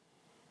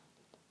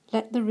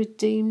Let the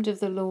redeemed of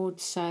the Lord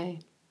say,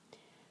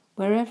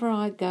 wherever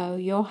I go,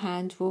 your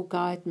hand will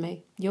guide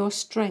me, your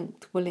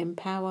strength will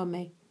empower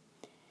me.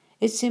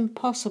 It's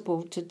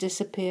impossible to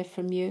disappear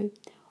from you,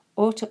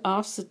 or to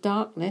ask the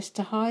darkness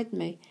to hide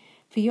me,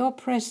 for your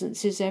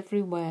presence is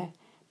everywhere,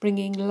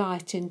 bringing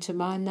light into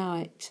my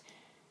night.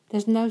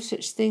 There's no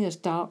such thing as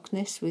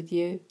darkness with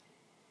you.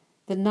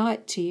 The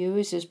night to you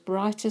is as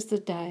bright as the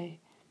day.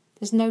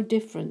 There's no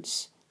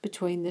difference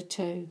between the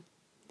two.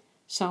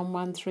 Psalm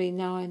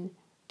 139,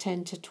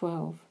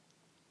 10-12.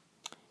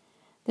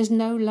 There's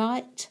no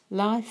light,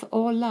 life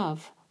or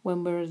love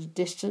when we're at a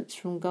distance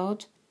from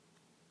God.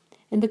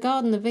 In the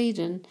Garden of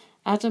Eden,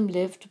 Adam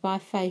lived by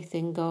faith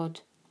in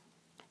God.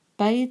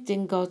 Bathed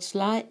in God's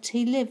light,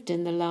 he lived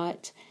in the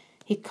light.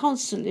 He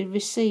constantly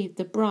received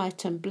the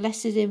bright and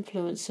blessed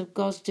influence of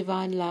God's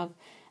divine love,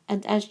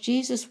 and as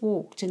Jesus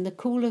walked in the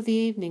cool of the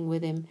evening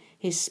with him,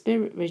 his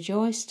spirit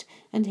rejoiced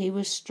and he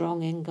was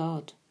strong in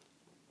God.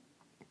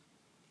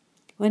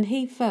 When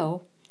he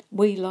fell,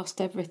 we lost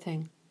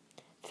everything.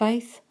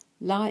 Faith,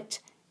 light,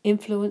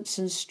 influence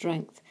and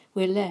strength.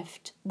 We're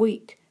left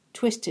weak,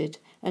 twisted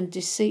and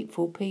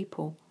deceitful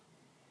people.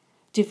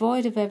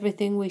 Devoid of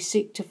everything, we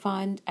seek to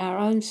find our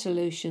own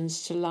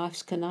solutions to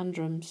life's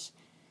conundrums.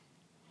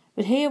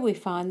 But here we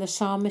find the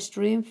psalmist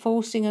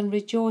reinforcing and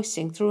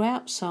rejoicing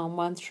throughout Psalm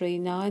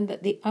 139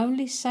 that the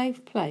only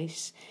safe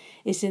place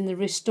is in the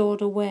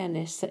restored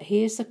awareness that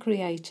he is the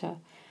creator,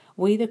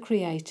 we the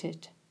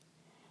created.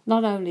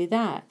 Not only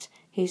that,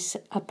 he's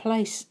a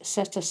place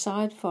set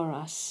aside for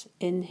us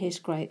in his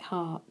great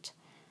heart.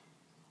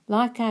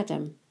 Like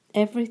Adam,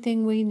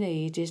 everything we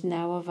need is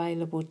now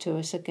available to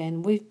us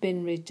again. We've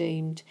been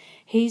redeemed.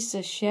 He's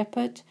the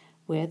shepherd,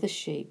 we're the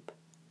sheep.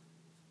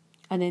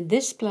 And in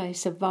this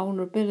place of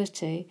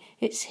vulnerability,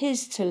 it's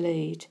his to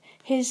lead,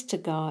 his to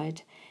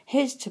guide,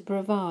 his to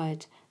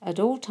provide at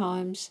all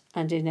times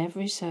and in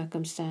every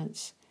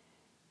circumstance.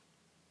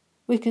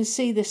 We can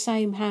see the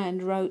same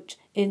hand wrote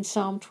in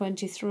Psalm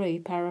 23,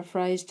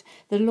 paraphrased,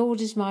 "The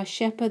Lord is my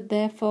shepherd,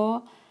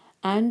 therefore,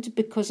 and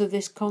because of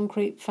this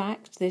concrete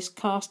fact, this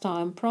cast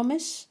iron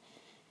promise,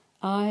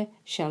 I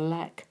shall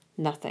lack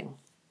nothing."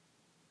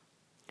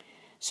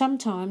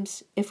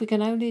 Sometimes, if we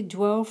can only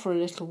dwell for a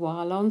little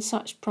while on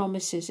such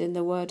promises in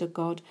the Word of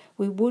God,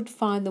 we would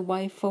find the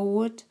way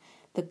forward,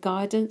 the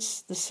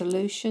guidance, the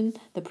solution,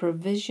 the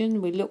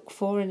provision we look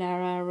for in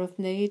our hour of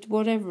need,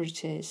 whatever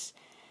it is,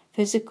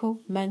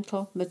 physical,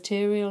 mental,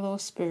 material or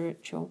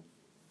spiritual.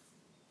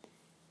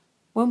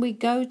 When we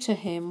go to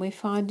him, we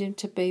find him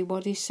to be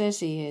what he says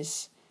he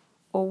is,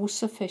 all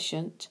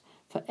sufficient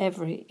for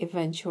every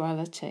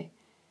eventuality.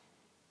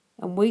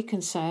 And we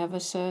can say of a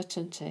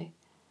certainty,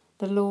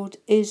 the Lord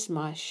is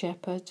my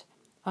shepherd,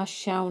 I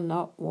shall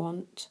not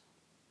want.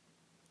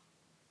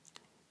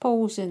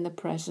 Pause in the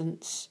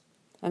presence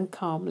and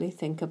calmly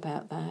think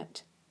about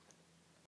that.